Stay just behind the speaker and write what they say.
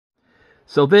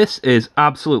So this is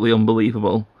absolutely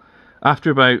unbelievable.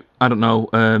 After about, I don't know,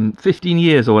 15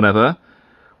 years or whatever,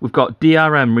 we've got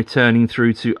DRM returning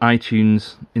through to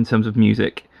iTunes in terms of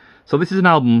music. So this is an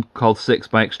album called 6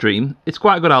 by Extreme. It's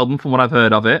quite a good album from what I've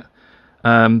heard of it.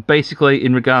 Basically,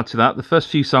 in regard to that, the first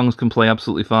few songs can play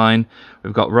absolutely fine.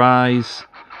 We've got Rise,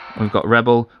 we've got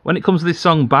Rebel. When it comes to this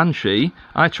song Banshee,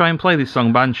 I try and play this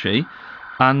song Banshee,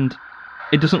 and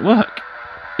it doesn't work.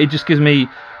 It just gives me,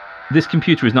 this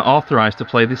computer is not authorised to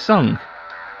play this song.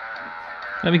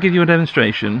 Let me give you a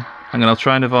demonstration. Hang on, I'll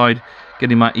try and avoid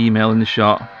getting my email in the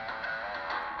shot.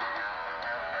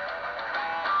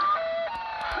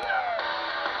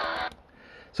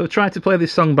 So I tried to play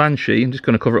this song Banshee. I'm just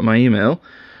going to cover up my email.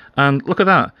 And look at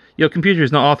that. Your computer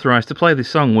is not authorised to play this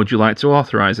song. Would you like to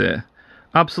authorise it?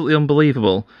 Absolutely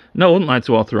unbelievable. No, I wouldn't like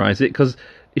to authorise it because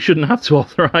it shouldn't have to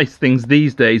authorise things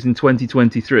these days in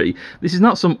 2023. This is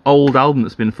not some old album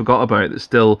that's been forgot about that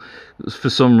still, for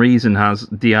some reason, has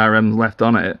DRM left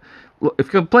on it. Look, if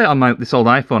you can play it on this old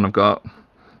iPhone I've got,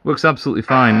 works absolutely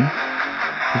fine,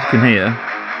 as you can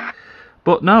hear.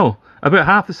 But no, about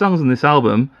half the songs on this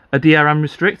album are DRM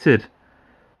restricted.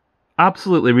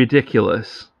 Absolutely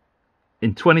ridiculous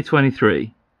in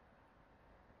 2023.